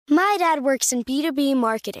My dad works in B2B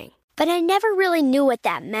marketing, but I never really knew what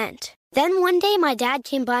that meant. Then one day my dad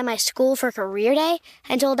came by my school for career day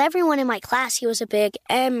and told everyone in my class he was a big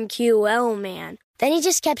MQL man. Then he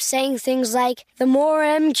just kept saying things like, the more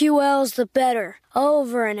MQLs, the better,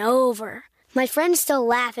 over and over. My friends still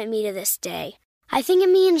laugh at me to this day. I think it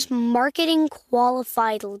means marketing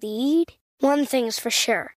qualified lead. One thing's for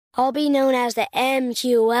sure, I'll be known as the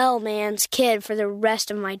MQL man's kid for the rest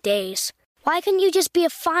of my days. Why couldn't you just be a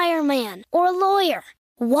fireman or a lawyer?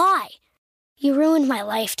 Why? You ruined my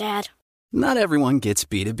life, Dad. Not everyone gets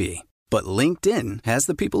B2B, but LinkedIn has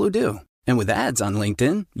the people who do. And with ads on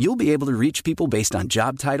LinkedIn, you'll be able to reach people based on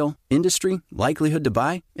job title, industry, likelihood to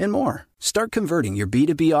buy, and more. Start converting your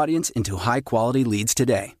B2B audience into high-quality leads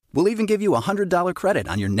today. We'll even give you a $100 credit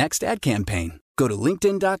on your next ad campaign. Go to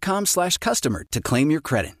linkedin.com/customer to claim your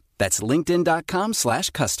credit. That's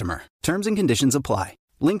linkedin.com/customer. Terms and conditions apply.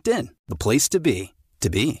 LinkedIn, the place to be, to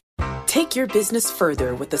be. Take your business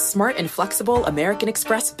further with the smart and flexible American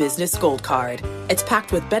Express Business Gold Card. It's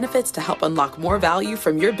packed with benefits to help unlock more value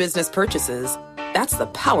from your business purchases. That's the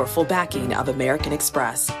powerful backing of American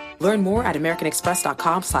Express. Learn more at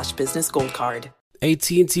americanexpress.com/businessgoldcard.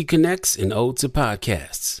 AT&T connects an ode to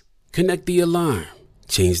podcasts. Connect the alarm.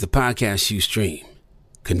 Change the podcast you stream.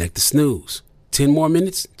 Connect the snooze. 10 more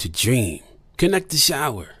minutes to dream. Connect the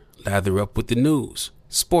shower. Lather up with the news,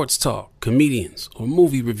 sports talk, comedians, or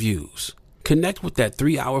movie reviews. Connect with that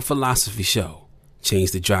 3-hour philosophy show.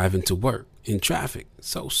 Change the drive into work in traffic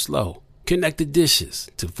so slow. Connect the dishes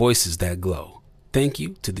to voices that glow. Thank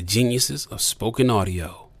you to the geniuses of spoken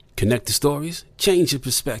audio. Connect the stories, change your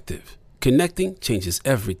perspective. Connecting changes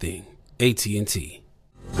everything. AT&T.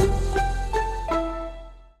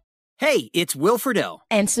 Hey, it's Will Friedle.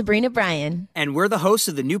 And Sabrina Bryan. And we're the hosts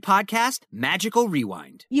of the new podcast, Magical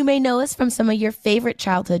Rewind. You may know us from some of your favorite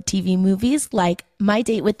childhood TV movies like My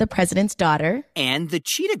Date with the President's Daughter. And the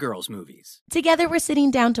Cheetah Girls movies. Together, we're sitting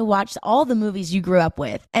down to watch all the movies you grew up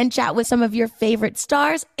with and chat with some of your favorite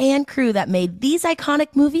stars and crew that made these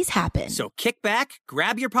iconic movies happen. So kick back,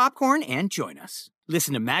 grab your popcorn, and join us.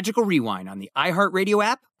 Listen to Magical Rewind on the iHeartRadio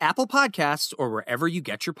app, Apple Podcasts, or wherever you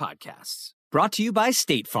get your podcasts. Brought to you by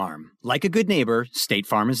State Farm. Like a good neighbor, State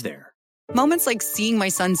Farm is there. Moments like seeing my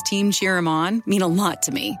son's team cheer him on mean a lot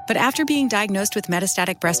to me. But after being diagnosed with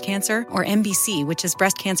metastatic breast cancer, or MBC, which is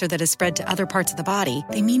breast cancer that has spread to other parts of the body,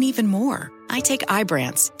 they mean even more. I take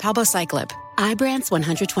Ibrance, palbociclib. Ibrance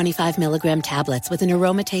 125 milligram tablets with an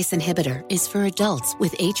aromatase inhibitor is for adults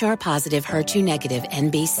with HR-positive HER2-negative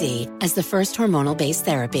MBC as the first hormonal-based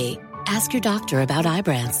therapy. Ask your doctor about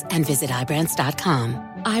Ibrance and visit Ibrance.com.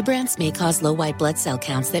 Ibrance may cause low white blood cell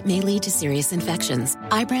counts that may lead to serious infections.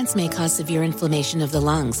 Ibrance may cause severe inflammation of the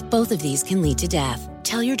lungs. Both of these can lead to death.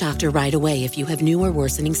 Tell your doctor right away if you have new or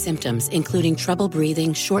worsening symptoms, including trouble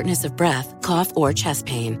breathing, shortness of breath, cough, or chest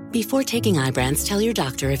pain. Before taking Ibrance, tell your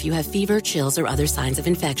doctor if you have fever, chills, or other signs of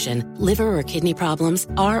infection, liver or kidney problems,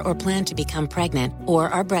 are or plan to become pregnant, or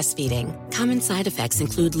are breastfeeding. Common side effects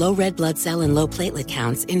include low red blood cell and low platelet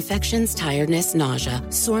counts, infections, tiredness, nausea,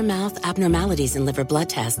 sore mouth, abnormalities in liver blood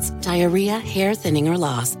tests, diarrhea, hair thinning or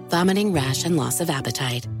loss, vomiting, rash, and loss of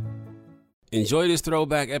appetite. Enjoy this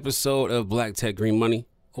throwback episode of Black Tech Green Money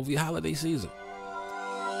over your holiday season.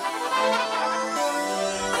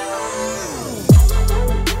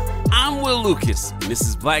 I'm Will Lucas, and this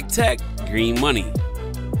is Black Tech Green Money.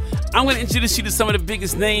 I'm going to introduce you to some of the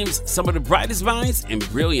biggest names, some of the brightest minds, and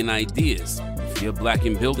brilliant ideas. If you're black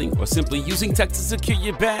in building or simply using tech to secure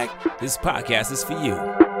your bag, this podcast is for you.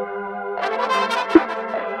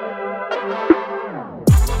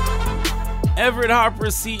 Everett Harper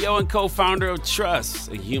is CEO and co-founder of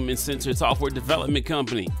Trust, a human-centered software development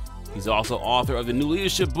company. He's also author of the new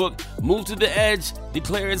leadership book, Move to the Edge,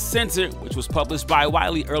 Declare It Center, which was published by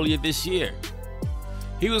Wiley earlier this year.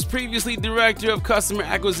 He was previously director of customer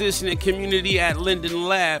acquisition and community at Linden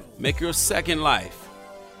Lab, maker of Second Life.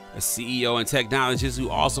 A CEO and technologist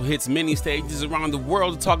who also hits many stages around the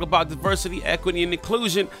world to talk about diversity, equity, and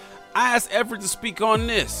inclusion, I asked Everett to speak on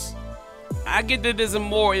this. I get that there's a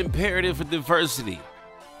more imperative for diversity,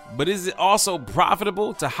 but is it also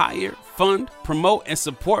profitable to hire, fund, promote, and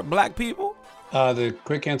support black people? The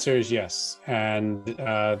quick answer is yes. And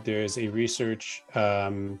there's a research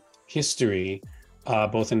history,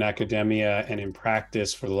 both in academia and in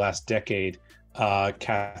practice for the last decade.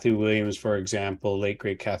 Kathy Williams, for example, late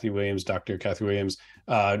great Kathy Williams, Dr. Kathy Williams,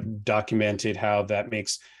 documented how that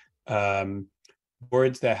makes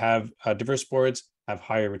boards that have diverse boards have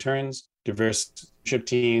higher returns, diverse leadership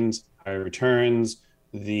teams, higher returns,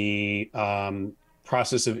 the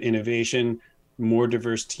process of innovation, more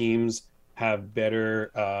diverse teams have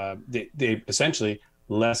better, they essentially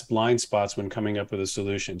less blind spots when coming up with a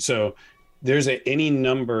solution. So there's any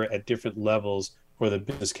number at different levels for the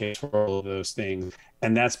business case for all of those things.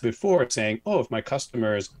 And that's before saying, oh, if my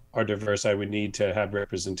customers are diverse, I would need to have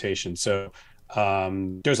representation. So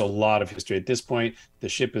there's a lot of history. At this point, the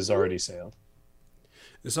ship has already sailed.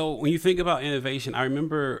 So when you think about innovation, I don't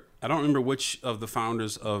remember which of the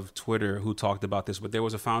founders of Twitter who talked about this, but there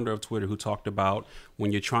was a founder of Twitter who talked about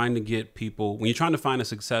when you're trying to find a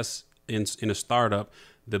success in a startup,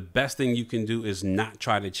 the best thing you can do is not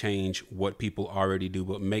try to change what people already do,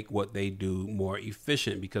 but make what they do more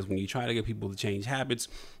efficient. Because when you try to get people to change habits,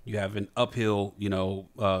 you have an uphill,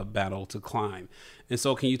 battle to climb. And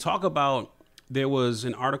so can you talk about, there was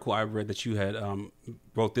an article I read that you had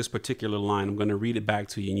wrote this particular line. I'm going to read it back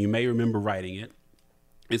to you, and you may remember writing it.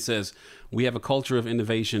 It says, "We have a culture of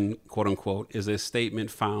innovation, quote unquote, is a statement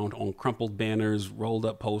found on crumpled banners, rolled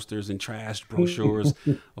up posters, and trashed brochures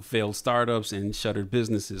of failed startups and shuttered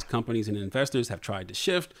businesses. Companies and investors have tried to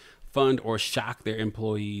shift, fund, or shock their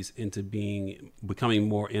employees into becoming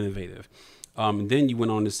more innovative." Then you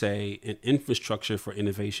went on to say, an infrastructure for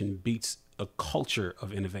innovation beats a culture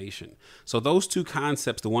of innovation. So those two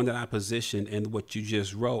concepts, the one that I positioned and what you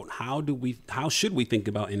just wrote, how should we think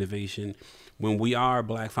about innovation when we are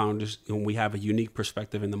Black founders and we have a unique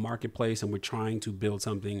perspective in the marketplace and we're trying to build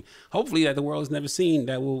something, hopefully, that the world has never seen,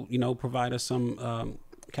 that will, provide us some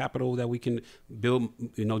capital that we can build,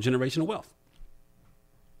 generational wealth?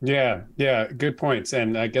 Yeah, good points.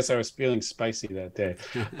 And I guess I was feeling spicy that day.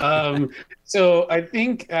 So I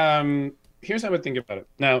think here's how I would think about it.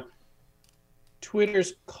 Now,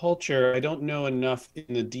 Twitter's culture, I don't know enough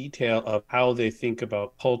in the detail of how they think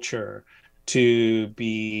about culture to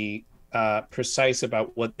be precise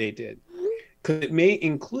about what they did. Because it may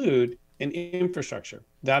include an infrastructure.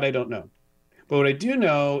 That I don't know. But what I do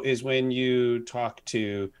know is when you talk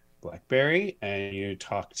to BlackBerry and you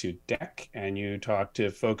talk to DEC and you talk to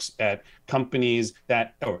folks at companies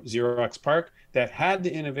or Xerox PARC that had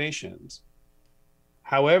the innovations.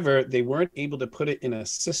 However, they weren't able to put it in a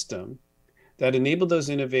system that enabled those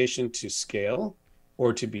innovations to scale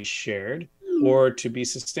or to be shared or to be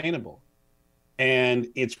sustainable. And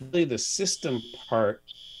it's really the system part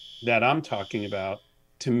that I'm talking about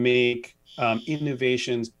to make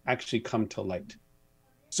innovations actually come to light.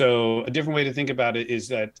 So a different way to think about it is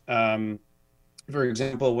that, for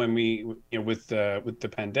example, when we, with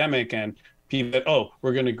the pandemic and people said, oh,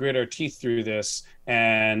 we're going to grit our teeth through this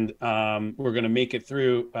and we're going to make it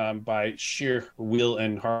through by sheer will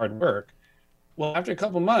and hard work. Well, after a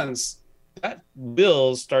couple months, that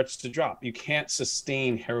will starts to drop. You can't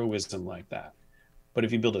sustain heroism like that. But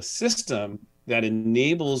if you build a system that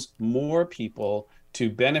enables more people to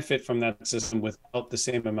benefit from that system without the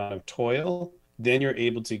same amount of toil, then you're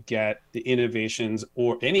able to get the innovations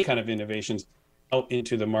or any kind of innovations out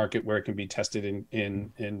into the market where it can be tested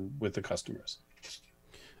in with the customers.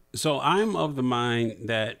 So I'm of the mind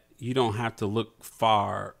that you don't have to look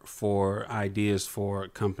far for ideas for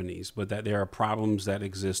companies, but that there are problems that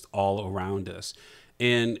exist all around us.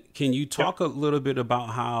 And can you talk a little bit about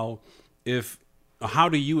how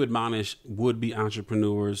do you admonish would-be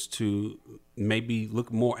entrepreneurs to maybe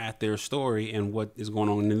look more at their story and what is going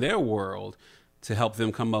on in their world to help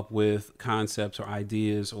them come up with concepts or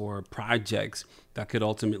ideas or projects that could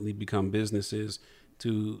ultimately become businesses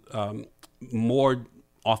to more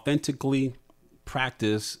authentically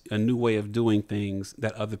practice a new way of doing things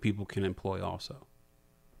that other people can employ also?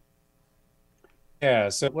 Yeah,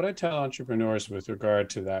 so what I tell entrepreneurs with regard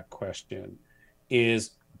to that question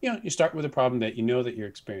is, you start with a problem that you know that you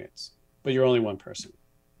experience, but you're only one person.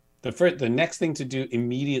 The next thing to do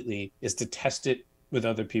immediately is to test it with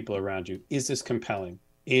other people around you. Is this compelling?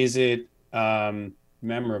 Is it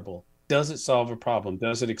memorable? Does it solve a problem?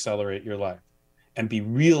 Does it accelerate your life? And be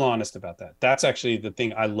real honest about that. That's actually the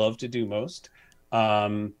thing I love to do most.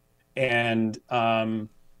 You'll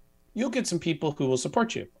get some people who will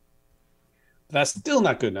support you. That's still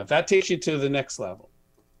not good enough. That takes you to the next level.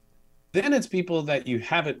 Then it's people that you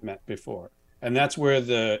haven't met before. And that's where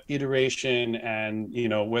the iteration and,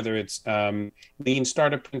 whether it's lean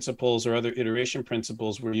startup principles or other iteration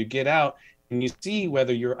principles, where you get out and you see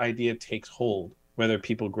whether your idea takes hold, whether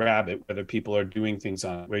people grab it, whether people are doing things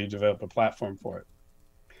on it, where you develop a platform for it.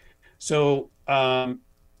 So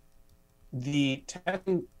the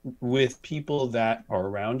testing with people that are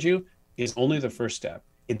around you is only the first step.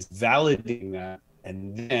 It's validating that.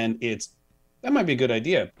 And then that might be a good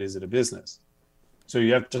idea, but is it a business? So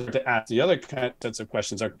you have to ask the other sets of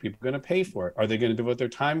questions. Are people going to pay for it? Are they going to devote their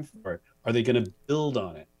time for it? Are they going to build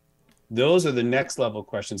on it? Those are the next level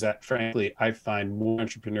questions that, frankly, I find more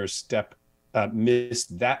entrepreneurs miss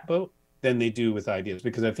that boat than they do with ideas,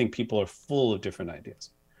 because I think people are full of different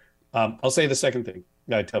ideas. I'll say the second thing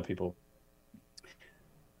that I tell people.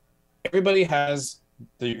 Everybody has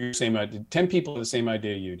your same idea. 10 people have the same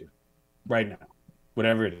idea you do right now,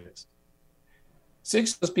 whatever it is.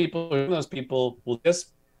 6 of those people, or 7 of those people will just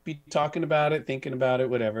be talking about it, thinking about it,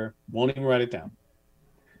 whatever, won't even write it down.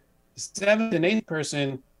 The 7th and 8th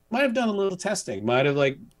person might have done a little testing, might have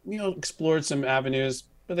explored some avenues,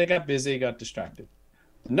 but they got busy, got distracted.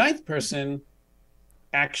 The 9th person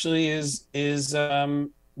actually is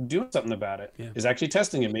doing something about it, is actually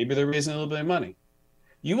testing it. Maybe they're raising a little bit of money.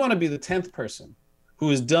 You want to be the 10th person who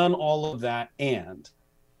has done all of that and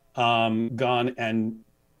gone and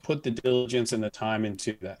put the diligence and the time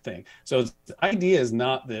into that thing. So the idea is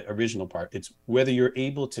not the original part. It's whether you're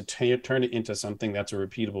able to turn it into something that's a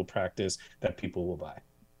repeatable practice that people will buy.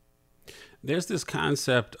 There's this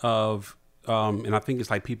concept of, and I think it's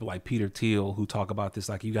like people like Peter Thiel who talk about this,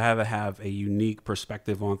 like you gotta have a unique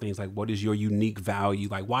perspective on things, like what is your unique value?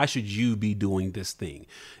 Like, why should you be doing this thing?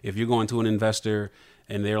 If you're going to an investor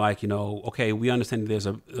and they're like, okay, we understand that there's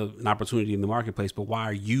an opportunity in the marketplace, but why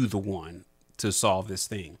are you the one to solve this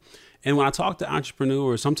thing? And when I talk to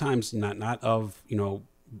entrepreneurs, sometimes not of,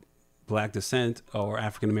 Black descent or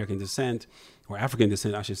African-American descent, or African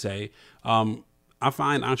descent, I should say, I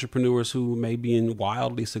find entrepreneurs who may be in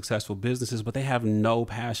wildly successful businesses, but they have no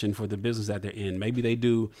passion for the business that they're in. Maybe they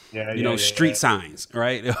do, street signs,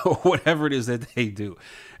 right? Or whatever it is that they do.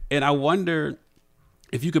 And I wonder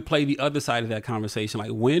if you could play the other side of that conversation.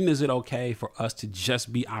 Like, when is it okay for us to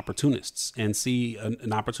just be opportunists and see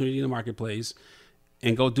an opportunity in the marketplace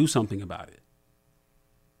and go do something about it?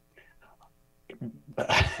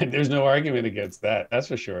 There's no argument against that. That's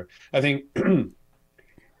for sure. I think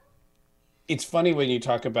it's funny when you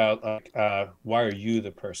talk about why are you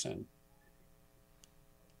the person?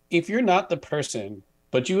 If you're not the person,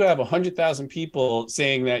 but you have 100,000 people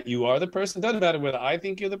saying that you are the person, it doesn't matter whether I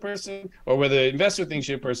think you're the person or whether the investor thinks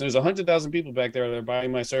you're the person. There's 100,000 people back there that are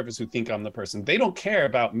buying my service who think I'm the person. They don't care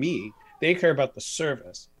about me. They care about the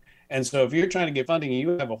service. And so if you're trying to get funding and you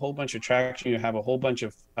have a whole bunch of traction, you have a whole bunch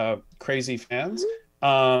of crazy fans,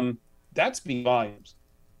 that speaks volumes.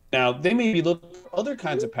 Now, they may be looking for other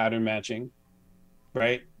kinds of pattern matching,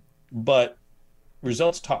 right? But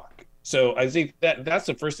results talk. So I think that's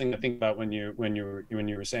the first thing I think about when you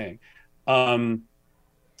were saying. And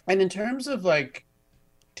in terms of like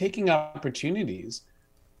taking opportunities,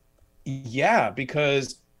 yeah,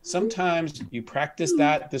 because sometimes you practice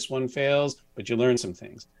that, this one fails, but you learn some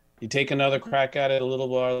things. You take another crack at it a little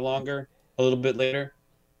while longer, a little bit later,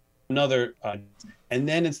 another, and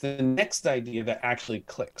then it's the next idea that actually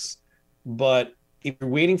clicks. But if you're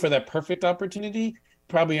waiting for that perfect opportunity,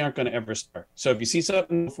 probably aren't going to ever start. So if you see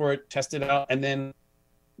something for it, test it out, and then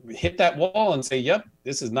hit that wall and say, yep,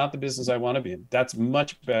 this is not the business I want to be in. That's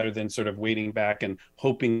much better than sort of waiting back and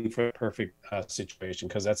hoping for a perfect situation,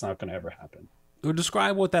 because that's not going to ever happen. Or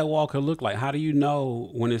describe what that wall could look like. How do you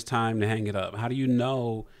know when it's time to hang it up? How do you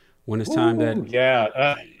know when it's time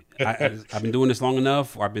I've been doing this long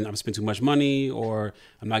enough, or I've spent too much money, or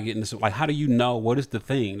I'm not getting this? Like, how do you know? What is the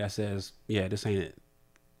thing that says, yeah, this ain't it?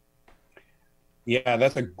 Yeah,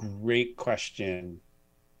 that's a great question,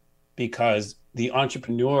 because the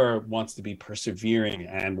entrepreneur wants to be persevering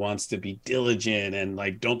and wants to be diligent and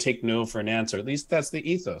like, don't take no for an answer. At least that's the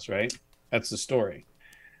ethos, right? That's the story.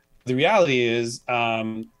 The reality is,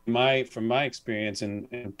 from my experience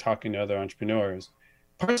in talking to other entrepreneurs,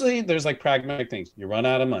 partially there's like pragmatic things. You run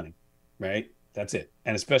out of money, right? That's it.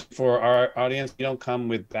 And especially for our audience, you don't come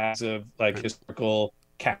with bags of like historical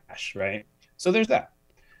cash, right? So there's that.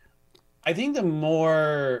 I think the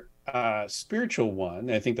more spiritual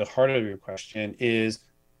one, I think the heart of your question is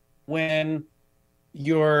when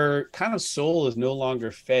your kind of soul is no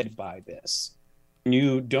longer fed by this.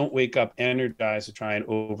 You don't wake up energized to try and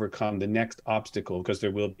overcome the next obstacle, because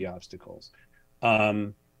there will be obstacles.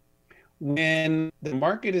 When the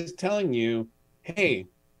market is telling you, hey,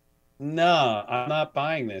 nah, I'm not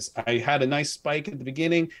buying this. I had a nice spike at the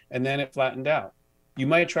beginning and then it flattened out. You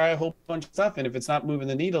might try a whole bunch of stuff, and if it's not moving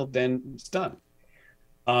the needle, then it's done.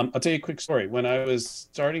 I'll tell you a quick story. When I was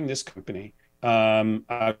starting this company, I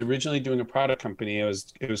was originally doing a product company.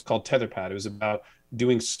 It was called TetherPad. It was about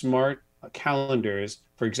doing smart calendars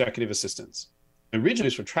for executive assistants. Originally it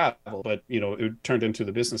was for travel, but it turned into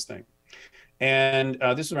the business thing. And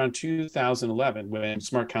this was around 2011 when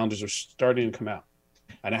smart calendars were starting to come out.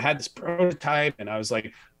 And I had this prototype, and I was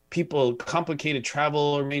like, complicated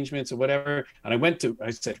travel arrangements or whatever. And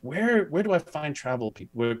I said, where do I find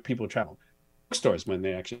where people travel? Bookstores, when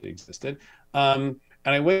they actually existed. And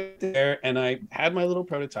I went there and I had my little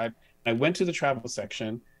prototype. I went to the travel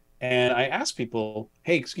section And I asked people,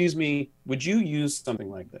 hey, excuse me, would you use something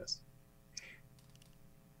like this?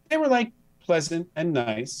 They were like pleasant and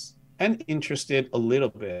nice and interested a little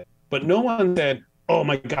bit, but no one said, oh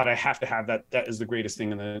my God, I have to have that. That is the greatest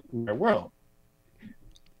thing in the entire world.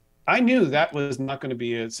 I knew that was not going to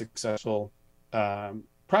be a successful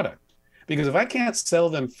product, because if I can't sell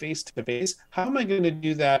them face to face, how am I going to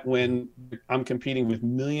do that when I'm competing with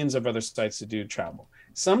millions of other sites to do travel?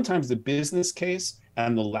 Sometimes the business case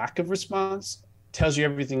and the lack of response tells you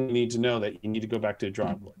everything you need to know that you need to go back to the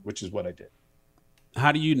drawing board, which is what I did.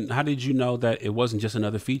 How did you know that it wasn't just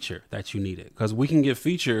another feature that you needed? Because we can get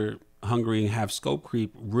feature hungry and have scope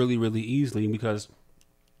creep really, really easily, because,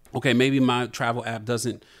 okay, maybe my travel app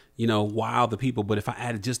doesn't, wow the people, but if I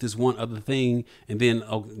added just this one other thing, and then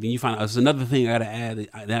you find out there's another thing I got to add,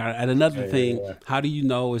 add another thing. Yeah. How do you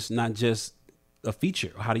know it's not just a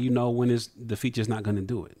feature? How do you know when the feature's not going to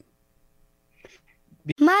do it?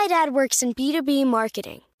 My dad works in B2B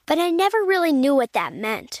marketing, but I never really knew what that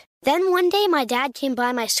meant. Then one day my dad came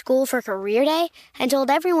by my school for career day and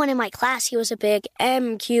told everyone in my class he was a big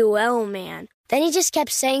MQL man. Then he just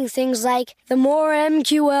kept saying things like, the more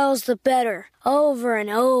MQLs, the better, over and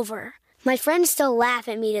over. My friends still laugh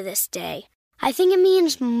at me to this day. I think it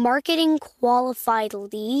means marketing qualified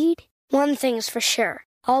lead. One thing's for sure,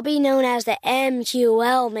 I'll be known as the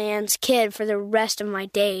MQL man's kid for the rest of my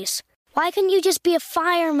days. Why couldn't you just be a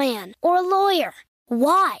fireman or a lawyer?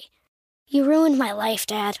 Why? You ruined my life,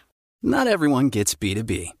 Dad. Not everyone gets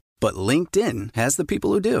B2B, but LinkedIn has the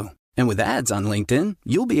people who do. And with ads on LinkedIn,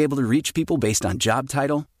 you'll be able to reach people based on job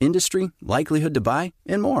title, industry, likelihood to buy,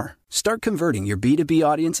 and more. Start converting your B2B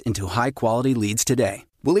audience into high-quality leads today.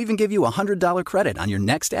 We'll even give you a $100 credit on your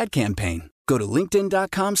next ad campaign. Go to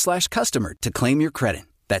linkedin.com/customer to claim your credit.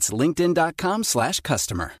 That's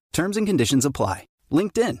linkedin.com/customer. Terms and conditions apply.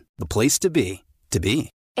 LinkedIn, the place to be, to be.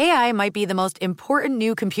 AI might be the most important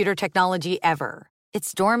new computer technology ever. It's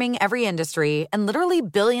storming every industry, and literally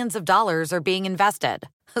billions of dollars are being invested.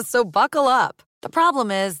 So buckle up. The problem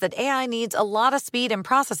is that AI needs a lot of speed and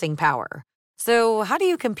processing power. So how do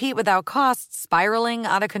you compete without costs spiraling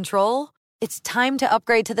out of control? It's time to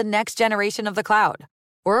upgrade to the next generation of the cloud.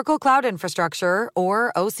 Oracle Cloud Infrastructure,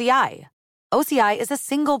 or OCI. OCI is a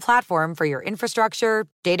single platform for your infrastructure,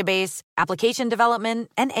 database, application development,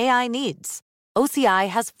 and AI needs. OCI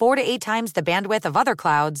has 4 to 8 times the bandwidth of other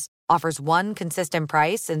clouds, offers one consistent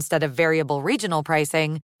price instead of variable regional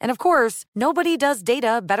pricing, and of course, nobody does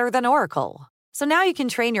data better than Oracle. So now you can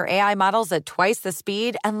train your AI models at twice the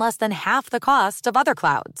speed and less than half the cost of other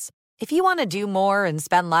clouds. If you want to do more and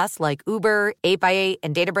spend less like Uber, 8x8,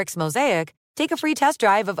 and Databricks Mosaic, take a free test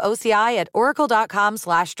drive of OCI at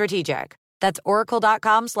oracle.com/strategic. That's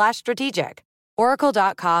oracle.com/strategic.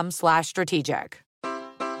 oracle.com/strategic.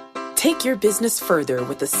 Take your business further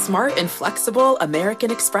with the smart and flexible American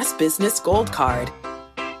Express Business Gold Card.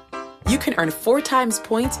 You can earn 4 times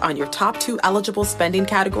points on your top 2 eligible spending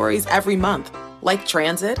categories every month, like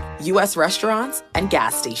transit, U.S. restaurants, and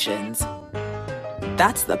gas stations.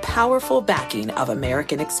 That's the powerful backing of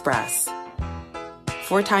American Express.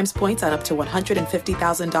 4 times points on up to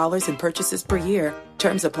 $150,000 in purchases per year.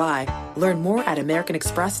 Terms apply. Learn more at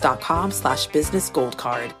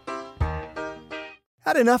americanexpress.com/businessgoldcard.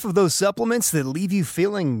 Had enough of those supplements that leave you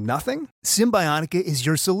feeling nothing? Symbiotica is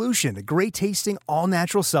your solution to great-tasting,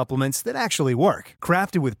 all-natural supplements that actually work.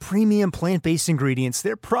 Crafted with premium plant-based ingredients,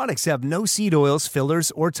 their products have no seed oils, fillers,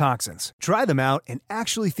 or toxins. Try them out and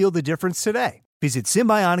actually feel the difference today. Visit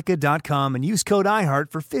Symbiotica.com and use code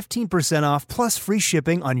IHEART for 15% off plus free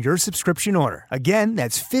shipping on your subscription order. Again,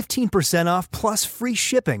 that's 15% off plus free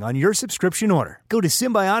shipping on your subscription order. Go to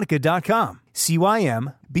Symbiotica.com,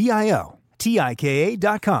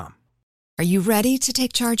 CYMBIOTIKA.com. Are you ready to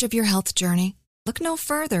take charge of your health journey? Look no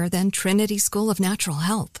further than Trinity School of Natural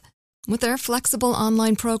Health. With their flexible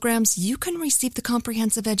online programs, you can receive the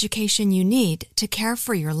comprehensive education you need to care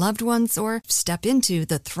for your loved ones or step into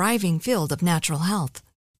the thriving field of natural health.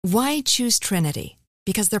 Why choose Trinity?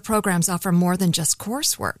 Because their programs offer more than just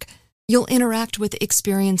coursework. You'll interact with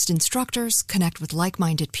experienced instructors, connect with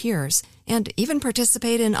like-minded peers, and even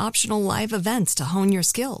participate in optional live events to hone your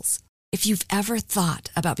skills. If you've ever thought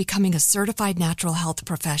about becoming a certified natural health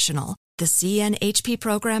professional, the CNHP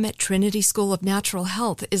program at Trinity School of Natural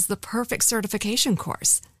Health is the perfect certification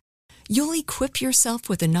course. You'll equip yourself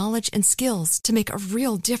with the knowledge and skills to make a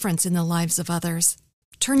real difference in the lives of others.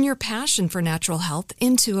 Turn your passion for natural health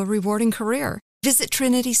into a rewarding career. Visit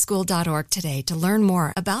trinityschool.org today to learn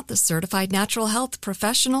more about the Certified Natural Health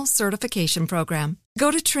Professional Certification Program.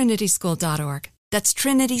 Go to trinityschool.org. That's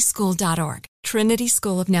trinityschool.org. Trinity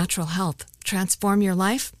School of Natural Health. Transform your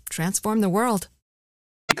life, transform the world.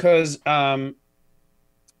 Because I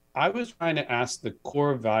was trying to ask the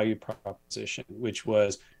core value proposition, which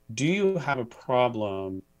was, do you have a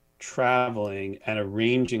problem traveling and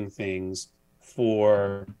arranging things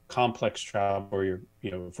for complex travel or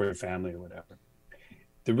for your family or whatever?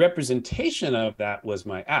 The representation of that was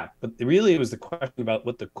my app, but really it was the question about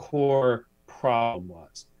what the core problem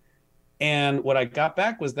was. And what I got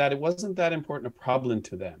back was that it wasn't that important a problem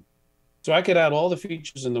to them. So I could add all the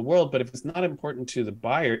features in the world, but if it's not important to the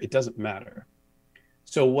buyer, it doesn't matter.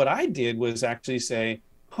 So what I did was actually say,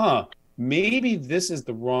 maybe this is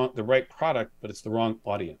the right product, but it's the wrong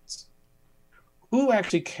audience. Who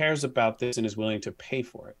actually cares about this and is willing to pay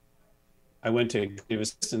for it? I went to executive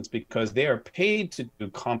assistants because they are paid to do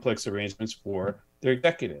complex arrangements for their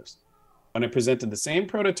executives. When I presented the same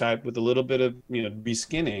prototype with a little bit of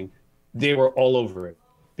reskinning, they were all over it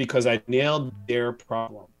because I nailed their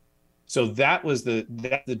problem. So that's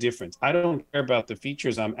the difference. I don't care about the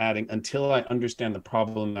features I'm adding until I understand the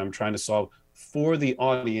problem I'm trying to solve for the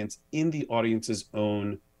audience in the audience's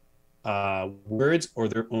own words or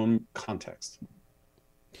their own context.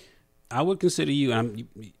 I would consider you,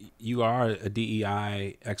 you are a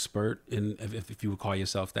DEI expert, and if you would call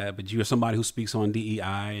yourself that, but you're somebody who speaks on DEI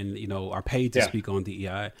and, are paid to speak on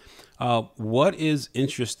DEI. What is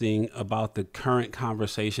interesting about the current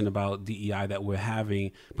conversation about DEI that we're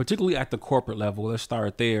having, particularly at the corporate level? Let's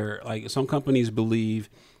start there. Like, some companies believe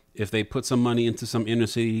if they put some money into some inner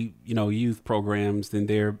city, youth programs, then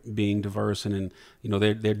they're being diverse and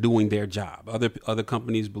they're doing their job. Other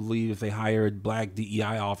companies believe if they hire a Black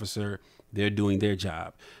DEI officer, they're doing their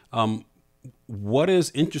job. What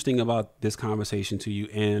is interesting about this conversation to you,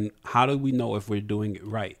 and how do we know if we're doing it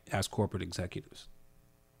right as corporate executives?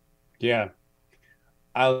 Yeah,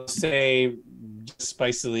 I'll say just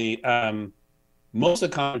spicily, most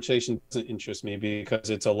of the conversation doesn't interest me because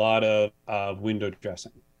it's a lot of window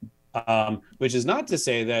dressing. Which is not to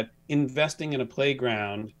say that investing in a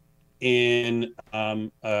playground in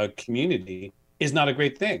a community is not a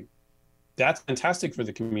great thing. That's fantastic for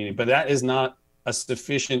the community, but that is not a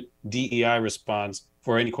sufficient DEI response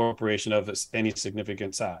for any corporation of any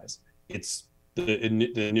significant size. It's the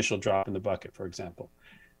initial drop in the bucket, for example.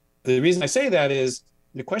 The reason I say that is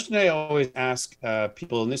the question I always ask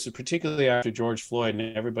people, and this is particularly after George Floyd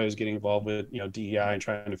and everybody was getting involved with DEI and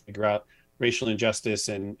trying to figure out racial injustice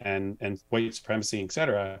and white supremacy, et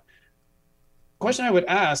cetera. The question I would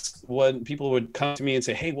ask when people would come to me and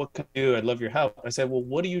say, hey, what can I do? I'd love your help. I said, well,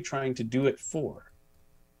 what are you trying to do it for?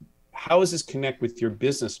 How does this connect with your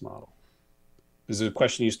business model? This is a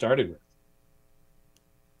question you started with.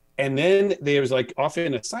 And then there was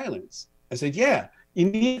often a silence. I said, yeah, you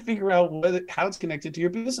need to figure out how it's connected to your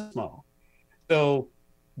business model. So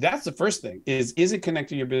that's the first thing is it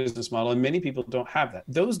connected to your business model? And many people don't have that.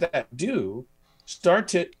 Those that do start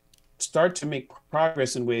to make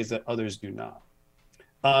progress in ways that others do not.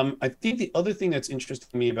 I think the other thing that's interesting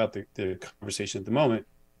to me about the conversation at the moment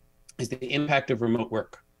is the impact of remote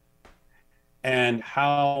work and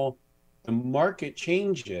how the market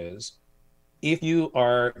changes if you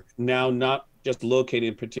are now not just located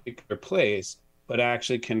in a particular place, but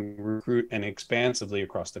actually can recruit and expansively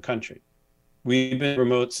across the country. We've been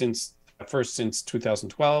remote since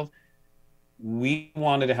 2012. We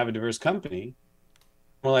wanted to have a diverse company.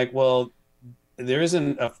 We're like, well, there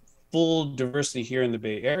isn't a full diversity here in the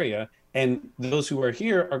Bay Area, and those who are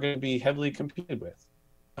here are going to be heavily competed with,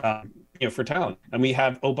 for talent. And we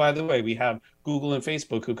have, by the way, we have Google and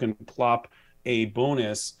Facebook who can plop a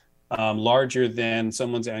bonus larger than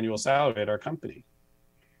someone's annual salary at our company.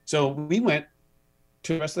 So we went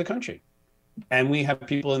to the rest of the country. And we have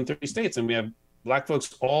people in 30 states, and we have Black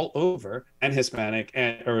folks all over, and Hispanic,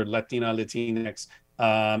 or Latina, Latinx,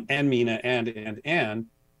 and MENA, and,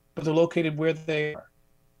 but they're located where they are.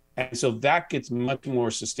 And so that gets much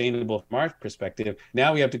more sustainable from our perspective.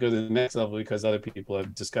 Now we have to go to the next level because other people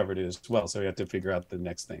have discovered it as well. So we have to figure out the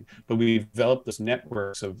next thing. But we've developed those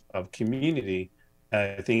networks of community,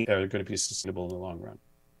 I think, are going to be sustainable in the long run.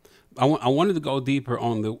 I wanted to go deeper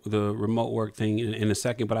on the remote work thing in a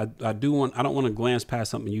second, but I don't want to glance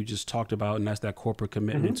past something you just talked about, and that's that corporate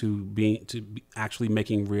commitment to actually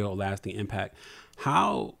making real lasting impact.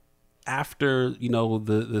 How, after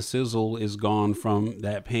the sizzle is gone from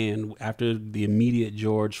that pan, after the immediate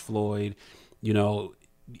George Floyd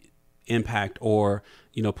impact, or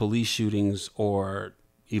police shootings or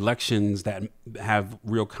elections that have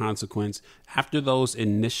real consequence, after those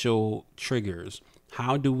initial triggers,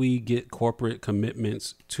 how do we get corporate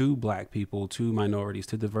commitments to Black people, to minorities,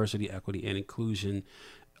 to diversity, equity, and inclusion?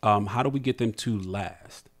 How do we get them to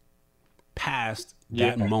last past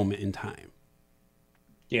that moment in time?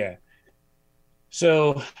 Yeah.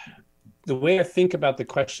 So the way I think about the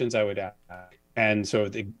questions I would ask, and so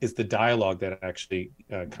it's the dialogue that actually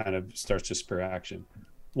kind of starts to spur action.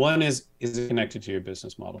 One is it connected to your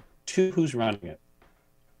business model? Two, who's running it?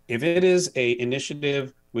 If it is a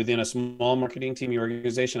initiative within a small marketing team or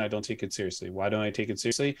organization, I don't take it seriously. Why don't I take it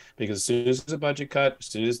seriously? Because as soon as there's a budget cut, as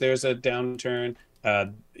soon as there's a downturn,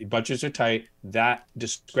 budgets are tight, that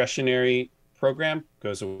discretionary program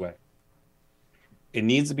goes away. It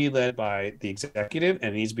needs to be led by the executive,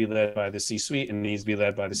 and it needs to be led by the C-suite, and it needs to be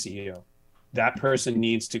led by the CEO. That person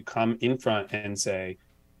needs to come in front and say,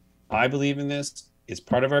 I believe in this. It's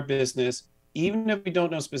part of our business. Even if we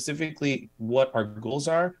don't know specifically what our goals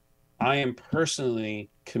are, I am personally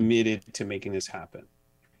committed to making this happen.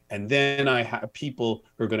 And then I have people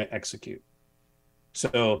who are going to execute.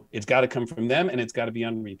 So it's got to come from them, and it's got to be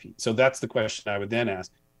on repeat. So that's the question I would then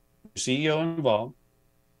ask. CEO involved,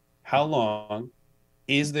 how long?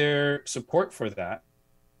 Is there support for that?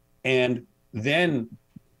 And then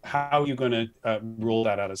how are you going to roll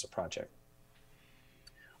that out as a project?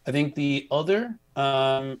 I think the other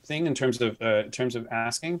thing in terms of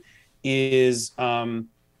asking is,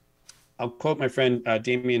 I'll quote my friend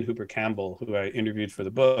Damian Hooper Campbell, who I interviewed for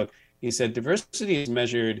the book. He said, diversity is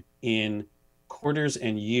measured in quarters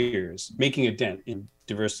and years. Making a dent in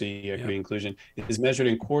diversity, equity, inclusion is measured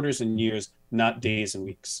in quarters and years, not days and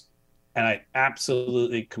weeks. And I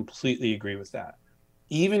absolutely, completely agree with that.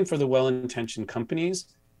 Even for the well-intentioned companies,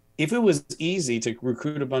 if it was easy to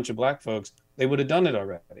recruit a bunch of Black folks, they would have done it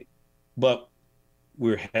already. But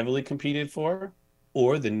we're heavily competed for,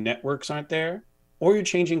 or the networks aren't there, or you're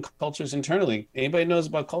changing cultures internally. Anybody knows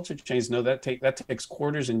about culture change know that takes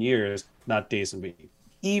quarters and years, not days and weeks,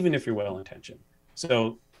 even if you're well-intentioned.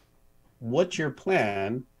 So what's your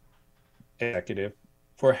plan, executive,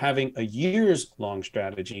 for having a years-long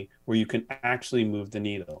strategy where you can actually move the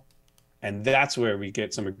needle? And that's where we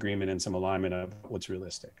get some agreement and some alignment of what's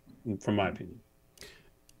realistic, from my opinion.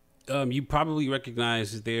 You probably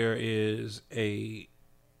recognize that there is a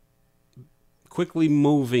quickly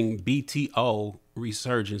moving BTO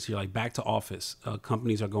resurgence here, like back to office.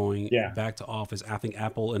 Companies are going back to office. I think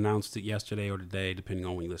Apple announced it yesterday or today, depending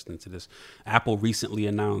on when you're listening to this. Apple recently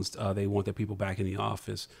announced they want their people back in the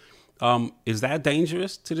office. Is that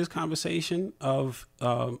dangerous to this conversation of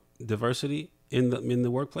diversity in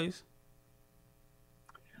the workplace?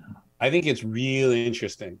 I think it's really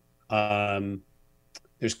interesting.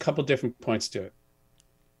 There's a couple different points to it.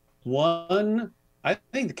 One, I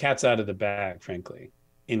think the cat's out of the bag, frankly,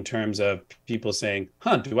 in terms of people saying,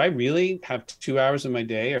 do I really have 2 hours of my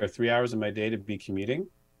day or 3 hours of my day to be commuting?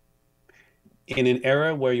 In an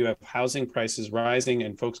era where you have housing prices rising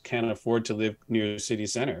and folks can't afford to live near the city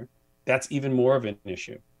center, that's even more of an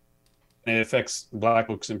issue. And it affects Black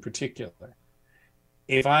folks in particular.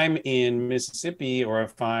 If I'm in Mississippi or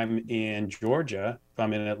if I'm in Georgia, if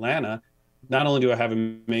I'm in Atlanta, not only do I have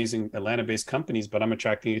amazing Atlanta-based companies, but I'm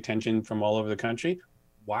attracting attention from all over the country.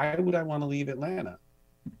 Why would I want to leave Atlanta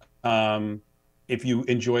if you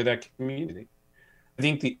enjoy that community? I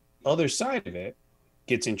think the other side of it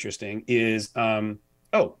gets interesting is, and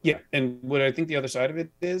what I think the other side of it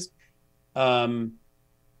is,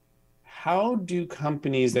 how do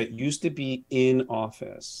companies that used to be in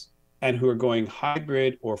office and who are going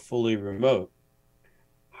hybrid or fully remote,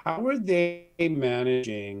 how are they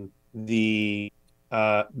managing the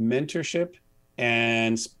mentorship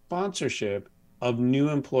and sponsorship of new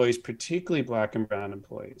employees, particularly Black and brown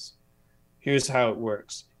employees? Here's how it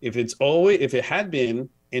works. If it had been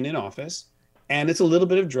in an office and it's a little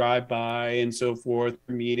bit of drive-by and so forth,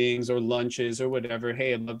 meetings or lunches or whatever,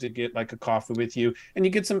 hey, I'd love to get like a coffee with you, and you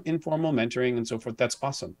get some informal mentoring and so forth, that's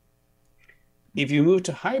awesome. If you move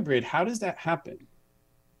to hybrid, how does that happen?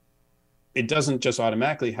 It doesn't just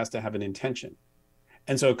automatically, it has to have an intention.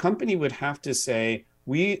 And so a company would have to say,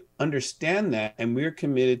 we understand that, and we're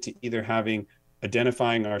committed to either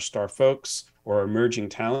identifying our star folks or emerging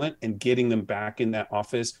talent and getting them back in that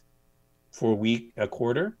office for a week, a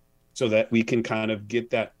quarter, so that we can kind of get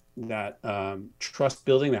that trust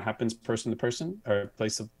building that happens person to person or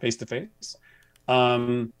face to face,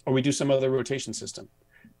 or we do some other rotation system.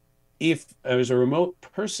 If there's a remote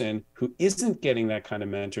person who isn't getting that kind of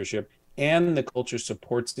mentorship and the culture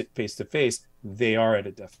supports it face to face, they are at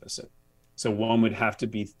a deficit. So one would have to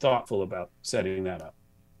be thoughtful about setting that up.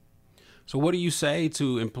 So what do you say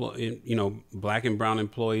to Black and brown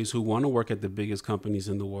employees who want to work at the biggest companies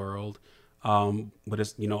in the world, but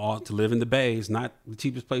it's all to live in the Bay is not the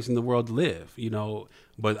cheapest place in the world to live,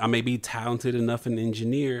 but I may be talented enough an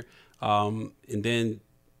engineer, and then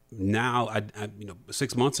now I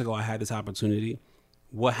 6 months ago I had this opportunity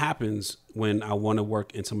what happens when I want to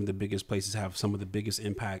work in some of the biggest places, have some of the biggest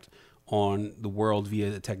impact on the world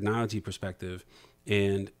via the technology perspective.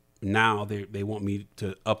 And now they want me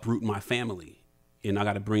to uproot my family, and I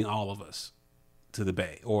got to bring all of us to the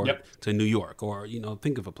Bay or to New York, or,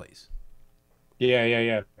 think of a place.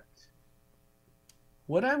 Yeah.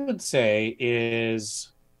 What I would say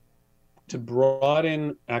is to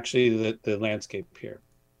broaden actually the landscape here.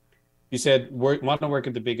 You said want to work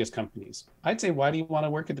at the biggest companies. I'd say, why do you want to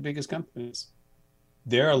work at the biggest companies?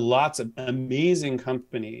 There are lots of amazing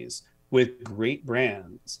companies with great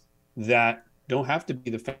brands that don't have to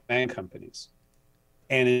be the FAANG companies.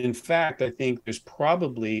 And in fact, I think there's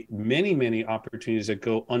probably many, many opportunities that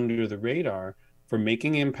go under the radar for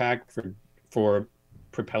making impact, for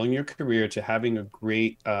propelling your career, to having a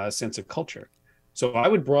great sense of culture. So I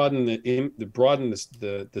would broaden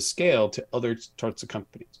the scale to other sorts of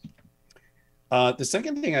companies. The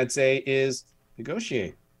second thing I'd say is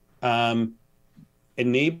negotiate. First,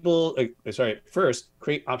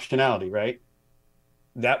 create optionality, right?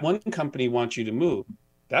 That one company wants you to move.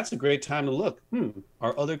 That's a great time to look.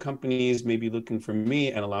 Are other companies maybe looking for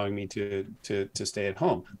me and allowing me to stay at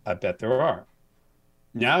home? I bet there are.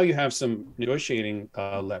 Now you have some negotiating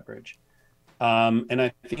leverage. And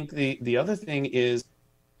I think the other thing is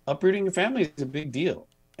uprooting your family is a big deal.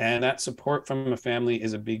 And that support from a family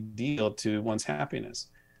is a big deal to one's happiness.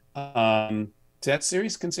 So that's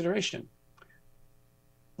serious consideration.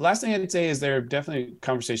 Last thing I'd say is there are definitely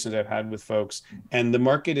conversations I've had with folks, and the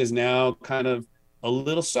market is now kind of a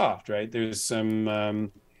little soft, right? There's some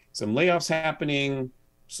layoffs happening,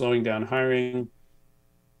 slowing down hiring.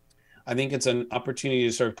 I think it's an opportunity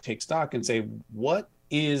to sort of take stock and say, what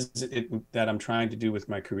is it that I'm trying to do with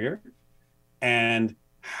my career? And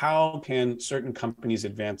how can certain companies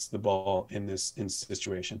advance the ball in this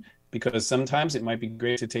situation? Because sometimes it might be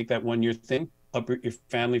great to take that 1 year thing, uproot your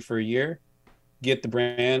family for a year, get the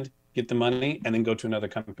brand, get the money, and then go to another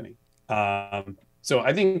company. So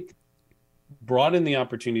I think broaden the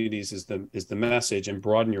opportunities is the message, and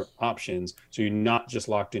broaden your options so you're not just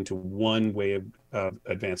locked into one way of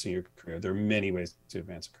advancing your career. There are many ways to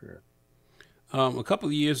advance a career. A couple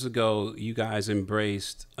of years ago, you guys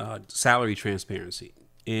embraced salary transparency.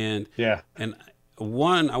 And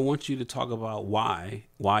one, I want you to talk about why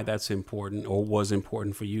that's important, or was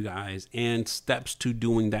important for you guys, and steps to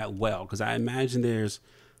doing that well. Because I imagine there's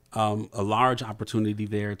a large opportunity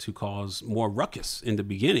there to cause more ruckus in the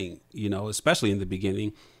beginning, especially in the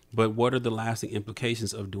beginning. But what are the lasting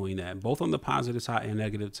implications of doing that, both on the positive side and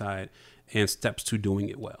negative side, and steps to doing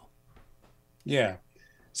it well? Yeah.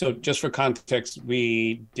 So just for context,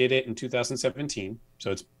 we did it in 2017.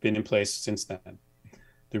 So it's been in place since then.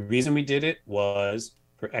 The reason we did it was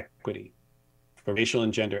for equity, for racial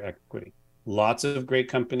and gender equity. Lots of great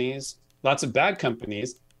companies, lots of bad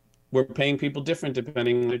companies were paying people different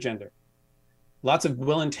depending on their gender. Lots of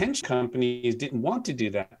well-intentioned companies didn't want to do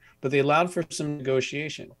that, but they allowed for some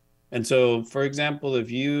negotiation. And so, for example, if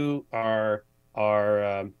you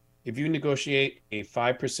negotiate a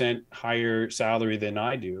 5% higher salary than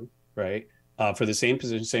I do, right, for the same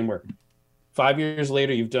position, same work, 5 years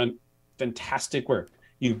later, you've done fantastic work.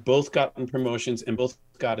 You've both gotten promotions and both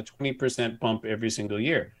got a 20% bump every single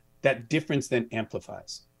year. That difference then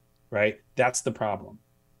amplifies, right? That's the problem.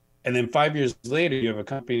 And then 5 years later, you have a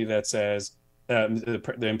company that says,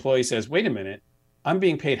 the employee says, wait a minute, I'm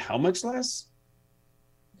being paid how much less?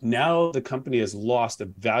 Now the company has lost a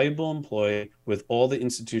valuable employee with all the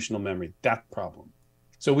institutional memory. That's the problem.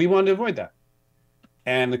 So we wanted to avoid that.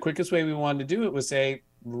 And the quickest way we wanted to do it was say,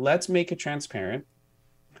 let's make it transparent.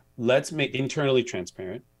 Let's make internally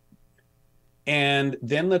transparent. And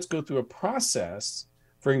then let's go through a process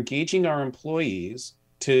for engaging our employees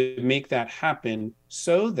to make that happen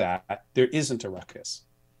so that there isn't a ruckus.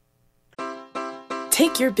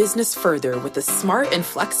 Take your business further with the smart and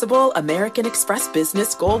flexible American Express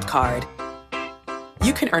Business Gold Card.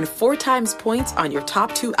 You can earn 4 times points on your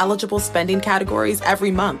top 2 eligible spending categories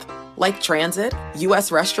every month, like transit,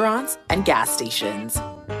 U.S. restaurants, and gas stations.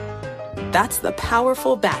 That's the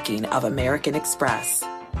powerful backing of American Express.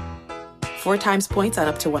 4 times points on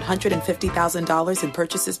up to $150,000 in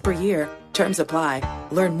purchases per year. Terms apply.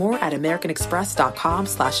 Learn more at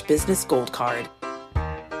americanexpress.com/businessgoldcard.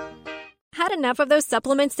 How Had enough of those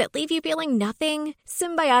supplements that leave you feeling nothing?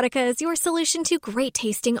 Symbiotica is your solution to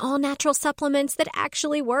great-tasting, all-natural supplements that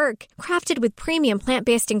actually work. Crafted with premium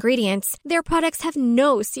plant-based ingredients, their products have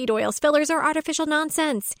no seed oils, fillers, or artificial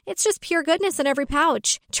nonsense. It's just pure goodness in every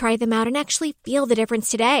pouch. Try them out and actually feel the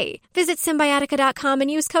difference today. Visit Symbiotica.com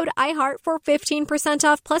and use code IHEART for 15%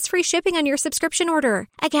 off plus free shipping on your subscription order.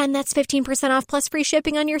 Again, that's 15% off plus free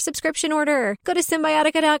shipping on your subscription order. Go to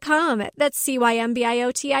Symbiotica.com. That's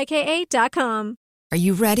CYMBIOTIKA.com. Are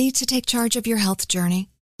you ready to take charge of your health journey?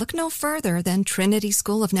 Look no further than Trinity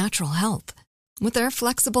School of Natural Health. With their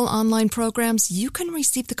flexible online programs, you can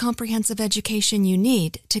receive the comprehensive education you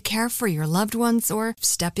need to care for your loved ones or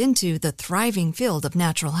step into the thriving field of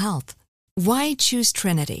natural health. Why choose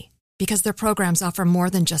Trinity? Because their programs offer more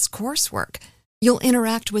than just coursework. You'll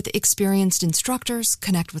interact with experienced instructors,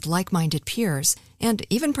 connect with like-minded peers, and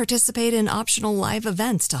even participate in optional live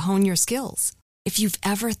events to hone your skills. If you've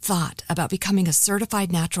ever thought about becoming a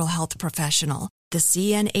certified natural health professional, the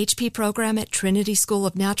CNHP program at Trinity School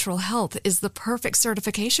of Natural Health is the perfect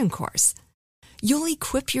certification course. You'll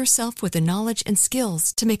equip yourself with the knowledge and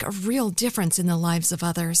skills to make a real difference in the lives of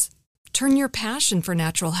others. Turn your passion for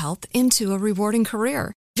natural health into a rewarding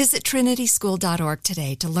career. Visit trinityschool.org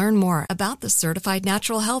today to learn more about the Certified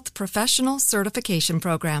Natural Health Professional Certification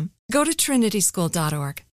Program. Go to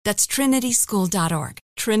trinityschool.org. That's trinityschool.org.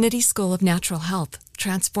 Trinity School of Natural Health.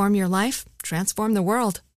 Transform your life, transform the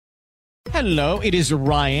world. Hello, it is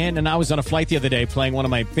Ryan, and I was on a flight the other day playing one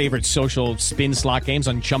of my favorite social spin slot games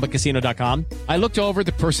on ChumbaCasino.com. I looked over at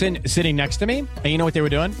the person sitting next to me, and you know what they were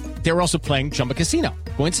doing? They were also playing Chumba Casino.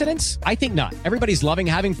 Coincidence? I think not. Everybody's loving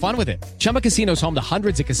having fun with it. Chumba Casino is home to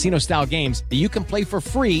hundreds of casino-style games that you can play for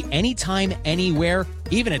free anytime, anywhere,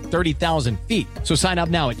 even at 30,000 feet. So sign up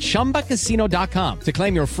now at ChumbaCasino.com to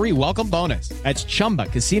claim your free welcome bonus. That's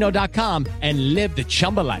ChumbaCasino.com and live the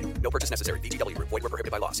Chumba life. No purchase necessary. VGW. Void where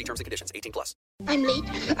prohibited by law. See terms and conditions. 18+. I'm late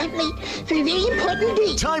for a very important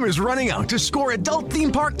date. Time is running out to score adult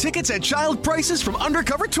theme park tickets at child prices from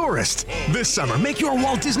Undercover Tourist. This summer, make your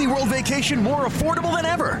Walt Disney World vacation more affordable than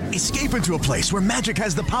ever. Escape into a place where magic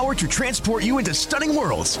has the power to transport you into stunning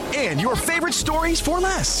worlds and your favorite stories for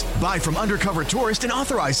less. Buy from Undercover Tourist, an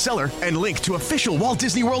authorized seller, and link to official Walt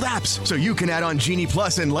Disney World apps so you can add on Genie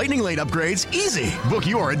Plus and Lightning Lane upgrades easy. Book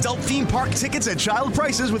your adult theme park tickets at child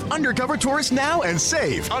prices with Undercover Tourist now and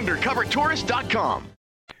save. UndercoverTourist.com.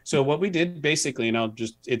 So what we did basically, and I'll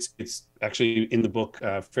just, it's actually in the book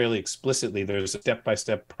fairly explicitly, there's a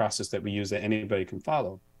step-by-step process that we use that anybody can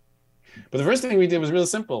follow. But the first thing we did was really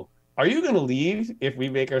simple. Are you going to leave if we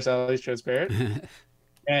make our salaries transparent?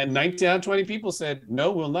 And 19 out of 20 people said,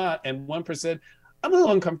 no, we'll not. And 1% said, I'm a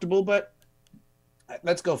little uncomfortable, but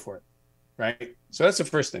let's go for it, right? So that's the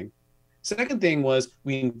first thing. Second thing was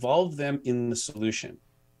we involved them in the solution.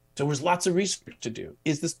 So there was lots of research to do.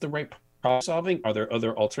 Is this the right problem solving? Are there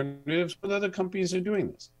other alternatives? What other companies are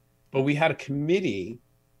doing this? But we had a committee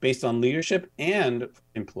based on leadership and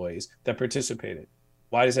employees that participated.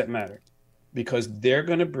 Why does that matter? Because they're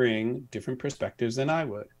going to bring different perspectives than I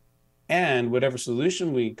would. And whatever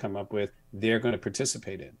solution we come up with, they're going to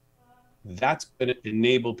participate in. That's going to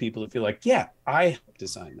enable people to feel like, yeah, I helped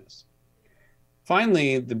design this.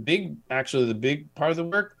 Finally, the big part of the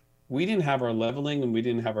work, we didn't have our leveling and we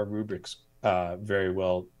didn't have our rubrics very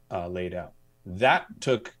well laid out. That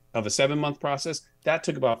took, of a 7-month process, that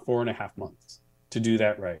took about 4.5 months to do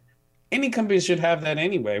that right. Any company should have that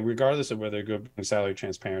anyway, regardless of whether they're going salary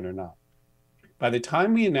transparent or not. By the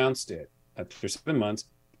time we announced it, after 7 months,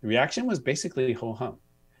 the reaction was basically ho-hum,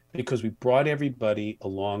 because we brought everybody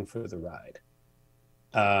along for the ride.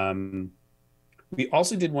 We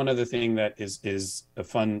also did one other thing that is a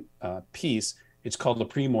fun piece. It's called a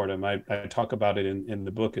pre-mortem. I talk about it in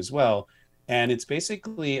the book as well. And it's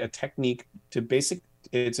basically a technique to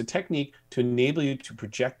enable you to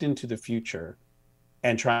project into the future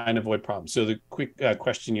and try and avoid problems. So the quick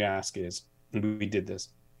question you ask is, and we did this.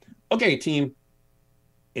 Okay, team,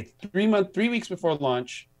 it's 3 weeks before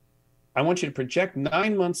launch. I want you to project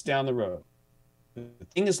 9 months down the road. The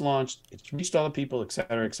thing is launched, it's reached all the people, et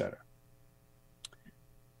cetera, et cetera.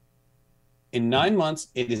 In 9 months,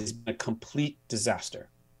 it is a complete disaster.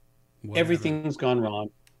 Whatever. Everything's gone wrong.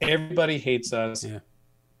 Everybody hates us. Yeah.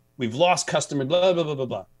 We've lost customers, blah, blah, blah, blah,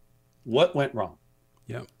 blah. What went wrong?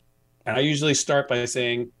 Yeah. And I usually start by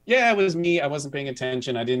saying, yeah, it was me. I wasn't paying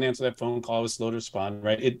attention. I didn't answer that phone call. I was slow to respond,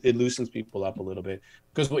 right? It loosens people up a little bit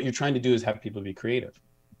because what you're trying to do is have people be creative.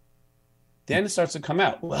 Then it starts to come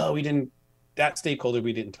out. Well, that stakeholder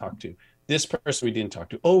we didn't talk to. This person we didn't talk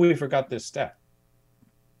to. Oh, we forgot this step.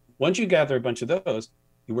 Once you gather a bunch of those,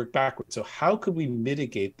 you work backwards. So how could we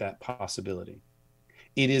mitigate that possibility?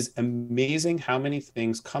 It is amazing how many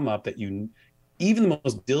things come up that even the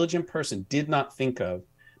most diligent person did not think of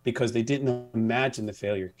because they didn't imagine the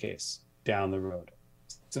failure case down the road.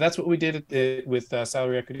 So that's what we did with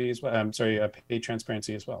salary equity as well. Pay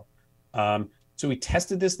transparency as well. So we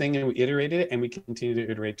tested this thing and we iterated it, and we continue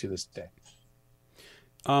to iterate to this day.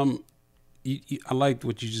 I liked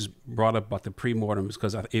what you just brought up about the pre-mortems,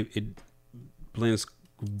 because it blends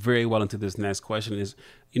very well into this next question. Is,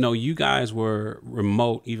 you guys were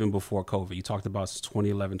remote even before COVID. You talked about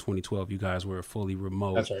 2011, 2012, you guys were fully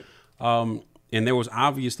remote. That's right. And there was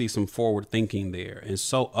obviously some forward thinking there. And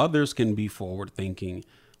so others can be forward thinking.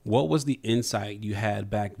 What was the insight you had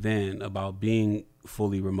back then about being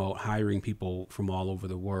fully remote, hiring people from all over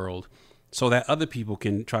the world, so that other people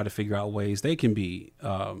can try to figure out ways they can be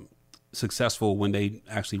successful when they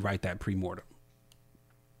actually write that pre-mortem?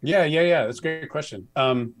 Yeah. That's a great question.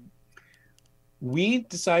 We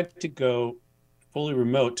decided to go fully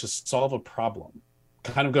remote to solve a problem.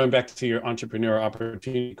 Kind of going back to your entrepreneur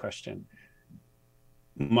opportunity question.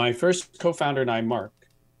 My first co-founder and I, Mark,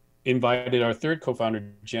 invited our third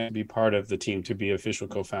co-founder, Jen, to be part of the team, to be official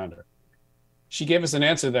co-founder. She gave us an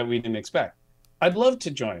answer that we didn't expect. I'd love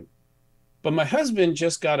to join, but my husband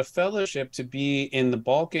just got a fellowship to be in the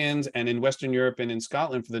Balkans and in Western Europe and in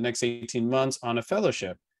Scotland for the next 18 months on a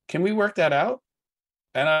fellowship. Can we work that out?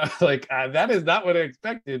 And I was like, that is not what I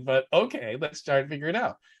expected, but okay, let's try to figure it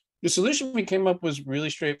out. The solution we came up was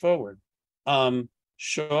really straightforward.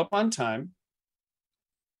 Show up on time,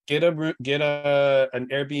 get an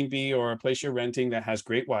Airbnb or a place you're renting that has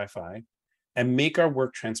great Wi-Fi, and make our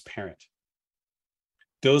work transparent.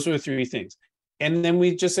 Those were the three things. And then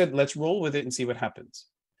we just said, let's roll with it and see what happens.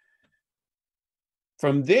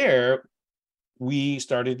 From there, we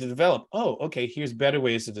started to develop, here's better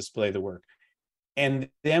ways to display the work. And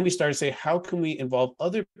then we started to say, how can we involve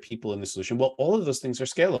other people in the solution? Well, all of those things are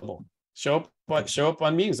scalable. Show up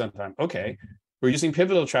on meetings on time. Okay, we're using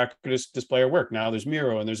Pivotal Tracker to display our work. Now there's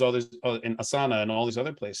Miro and there's all this in Asana and all these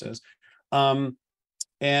other places,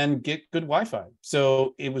 and get good Wi-Fi.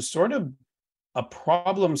 So it was sort of a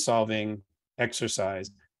problem-solving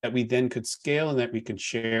exercise that we then could scale and that we could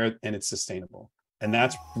share, and it's sustainable. And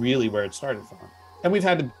that's really where it started from. And we've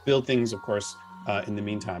had to build things, of course, in the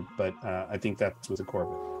meantime, but I think that's the core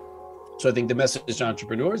of it. So I think the message to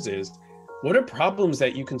entrepreneurs is, what are problems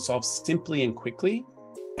that you can solve simply and quickly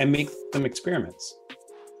and make them experiments?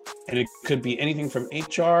 And it could be anything from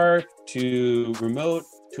HR to remote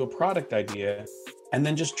to a product idea, and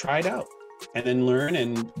then just try it out and then learn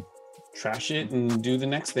and trash it and do the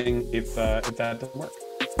next thing if that doesn't work.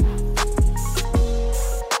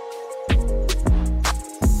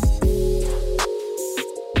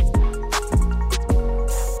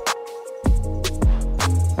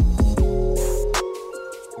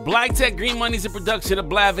 Black Tech Green Money is a production of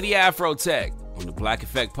Blavity Afrotech on the Black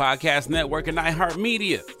Effect Podcast Network and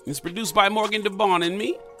iHeartMedia. It's produced by Morgan DeBon and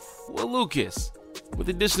me, Will Lucas, with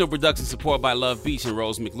additional production support by Love Beach and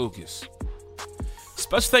Rose McLucas.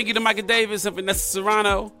 Special thank you to Micah Davis and Vanessa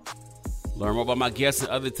Serrano. Learn more about my guests and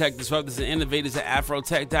other tech disruptors and innovators at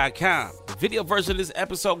afrotech.com. The video version of this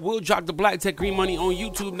episode will drop the Black Tech Green Money on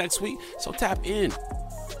YouTube next week, so tap in.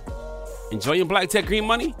 Enjoying Black Tech Green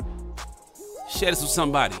Money? Share this with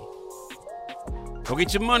somebody. Go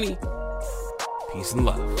get your money. Peace and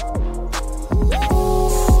love.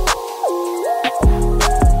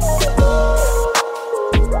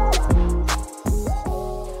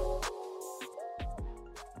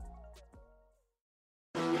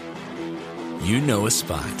 You know a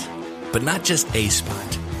spot, but not just a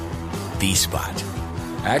spot, the spot.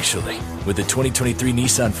 Actually, with the 2023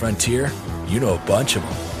 Nissan Frontier, you know a bunch of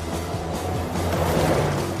them.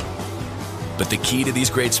 But the key to these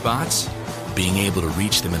great spots? Being able to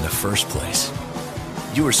reach them in the first place.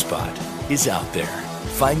 Your spot is out there.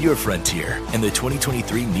 Find your Frontier in the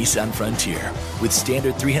 2023 Nissan Frontier with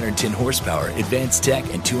standard 310 horsepower, advanced tech,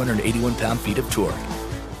 and 281 pound-feet of torque.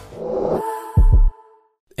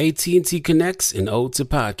 AT&T connects an ode to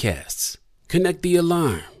podcasts. Connect the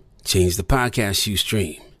alarm. Change the podcast you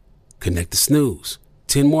stream. Connect the snooze.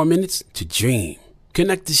 10 more minutes to dream.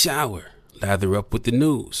 Connect the shower. Lather up with the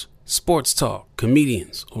news, sports talk,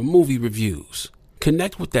 comedians, or movie reviews.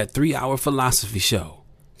 Connect with that 3-hour philosophy show.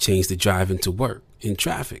 Change the drive into work in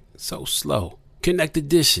traffic so slow. Connect the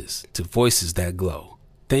dishes to voices that glow.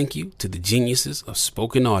 Thank you to the geniuses of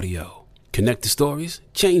spoken audio. Connect the stories,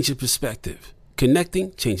 change your perspective.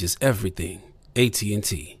 Connecting changes everything.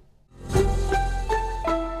 AT&T.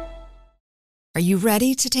 Are you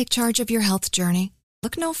ready to take charge of your health journey?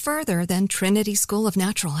 Look no further than Trinity School of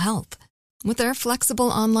Natural Health. With their flexible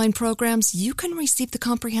online programs, you can receive the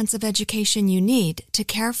comprehensive education you need to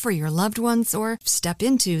care for your loved ones or step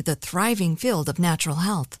into the thriving field of natural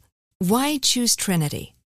health. Why choose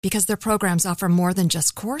Trinity? Because their programs offer more than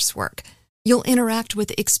just coursework. You'll interact with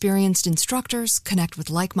experienced instructors, connect with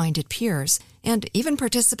like-minded peers, and even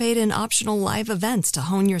participate in optional live events to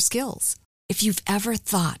hone your skills. If you've ever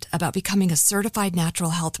thought about becoming a certified natural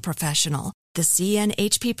health professional, the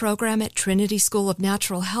CNHP program at Trinity School of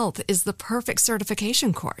Natural Health is the perfect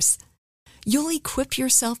certification course. You'll equip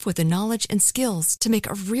yourself with the knowledge and skills to make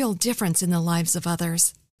a real difference in the lives of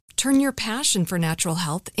others. Turn your passion for natural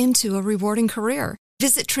health into a rewarding career.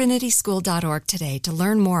 Visit trinityschool.org today to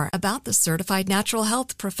learn more about the Certified Natural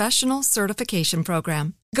Health Professional Certification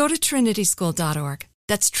Program. Go to trinityschool.org.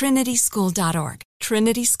 That's trinityschool.org.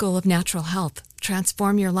 Trinity School of Natural Health.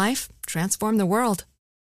 Transform your life, transform the world.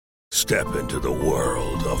 Step into the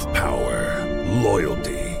world of power,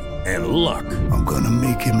 loyalty, and luck. I'm gonna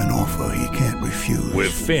make him an offer he can't refuse.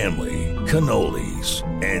 With family, cannolis,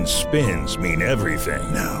 and spins mean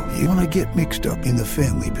everything. Now, you wanna get mixed up in the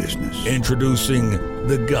family business. Introducing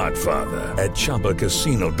The Godfather at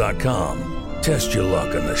ChumbaCasino.com. Test your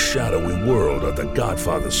luck in the shadowy world of The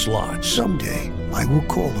Godfather slot. Someday, I will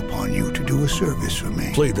call upon you to do a service for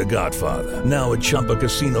me. Play The Godfather, now at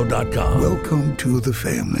ChumbaCasino.com. Welcome to the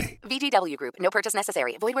family. VGW Group. No purchase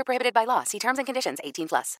necessary. Void where prohibited by law. See terms and conditions.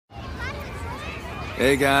 18+.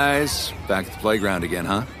 Hey, guys. Back at the playground again,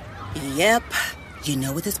 huh? Yep. You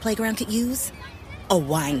know what this playground could use? A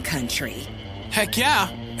wine country. Heck yeah.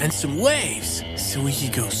 And some waves so we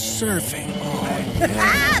could go surfing. Oh,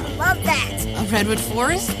 yeah. Love that. A redwood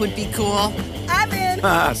forest would be cool. I'm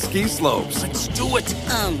in. Ski slopes. Let's do it.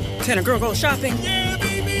 Can a girl go shopping? Yeah,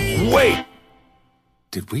 baby. Wait.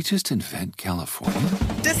 Did we just invent California?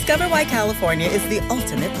 Discover why California is the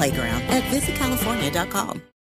ultimate playground at visitcalifornia.com.